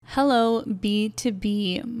Hello,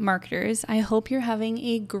 B2B marketers. I hope you're having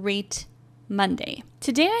a great Monday.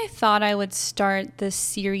 Today, I thought I would start this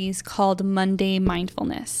series called Monday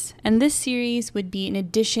Mindfulness. And this series would be in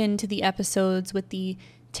addition to the episodes with the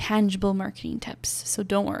tangible marketing tips. So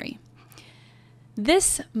don't worry.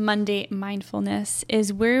 This Monday Mindfulness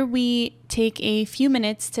is where we take a few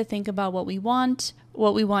minutes to think about what we want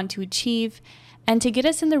to achieve, and to get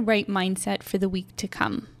us in the right mindset for the week to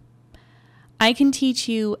come. I can teach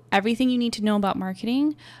you everything you need to know about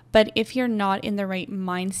marketing, but if you're not in the right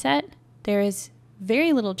mindset, there is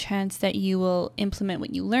very little chance that you will implement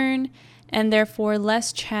what you learn, and therefore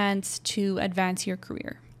less chance to advance your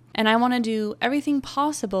career. And I want to do everything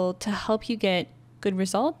possible to help you get good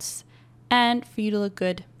results and for you to look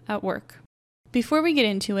good at work. Before we get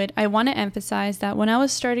into it, I want to emphasize that when I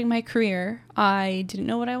was starting my career, I didn't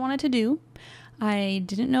know what I wanted to do. I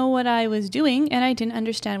didn't know what I was doing, and I didn't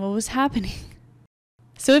understand what was happening.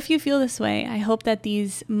 So if you feel this way, I hope that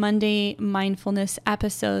these Monday mindfulness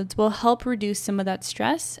episodes will help reduce some of that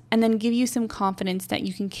stress and then give you some confidence that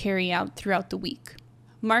you can carry out throughout the week.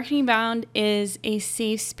 Marketing Bound is a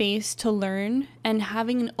safe space to learn, and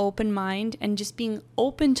having an open mind and just being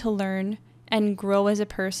open to learn and grow as a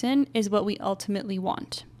person is what we ultimately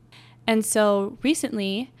want. And so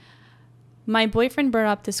recently, my boyfriend brought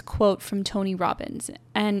up this quote from Tony Robbins,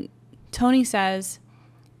 and Tony says,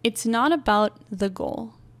 "It's not about the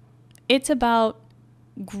goal. It's about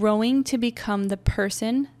growing to become the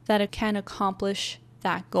person that can accomplish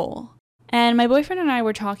that goal." And my boyfriend and I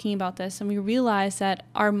were talking about this, and we realized that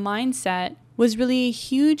our mindset was really a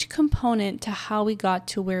huge component to how we got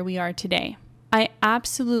to where we are today. I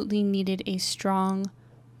absolutely needed a strong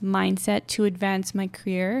mindset to advance my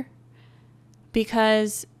career,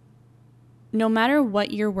 because no matter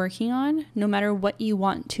what you're working on, no matter what you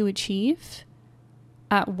want to achieve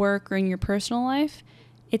at work or in your personal life,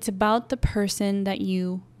 it's about the person that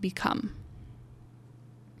you become.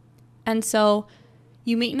 And so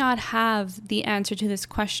you may not have the answer to this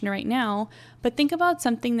question right now, but think about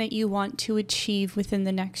something that you want to achieve within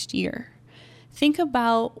the next year. Think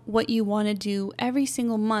about what you want to do every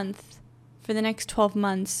single month for the next 12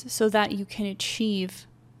 months so that you can achieve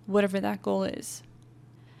whatever that goal is.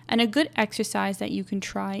 And a good exercise that you can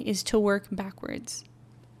try is to work backwards.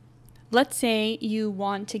 Let's say you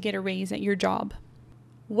want to get a raise at your job.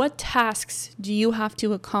 What tasks do you have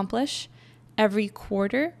to accomplish every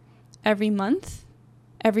quarter, every month,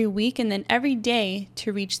 every week, and then every day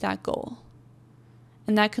to reach that goal?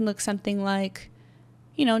 And that can look something like,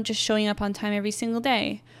 just showing up on time every single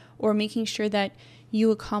day, or making sure that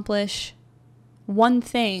you accomplish one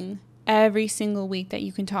thing every single week that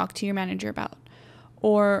you can talk to your manager about,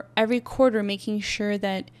 or every quarter making sure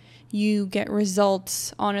that you get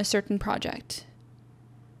results on a certain project.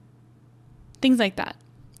 Things like that.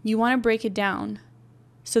 You want to break it down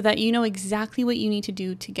so that you know exactly what you need to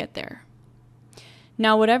do to get there.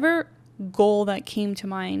 Now, whatever goal that came to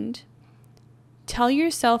mind, tell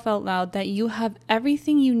yourself out loud that you have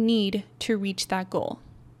everything you need to reach that goal.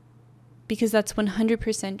 Because that's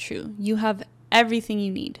 100% true. You have everything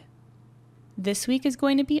you need. This week is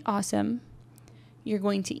going to be awesome. You're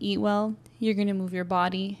going to eat well. You're going to move your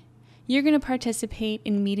body. You're going to participate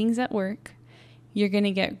in meetings at work. You're going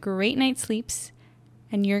to get great night sleeps.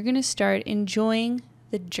 And you're going to start enjoying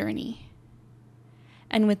the journey.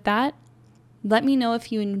 And with that, let me know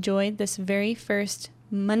if you enjoyed this very first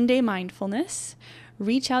Monday Mindfulness.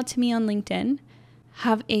 Reach out to me on LinkedIn.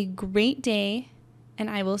 Have a great day, and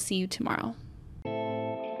I will see you tomorrow.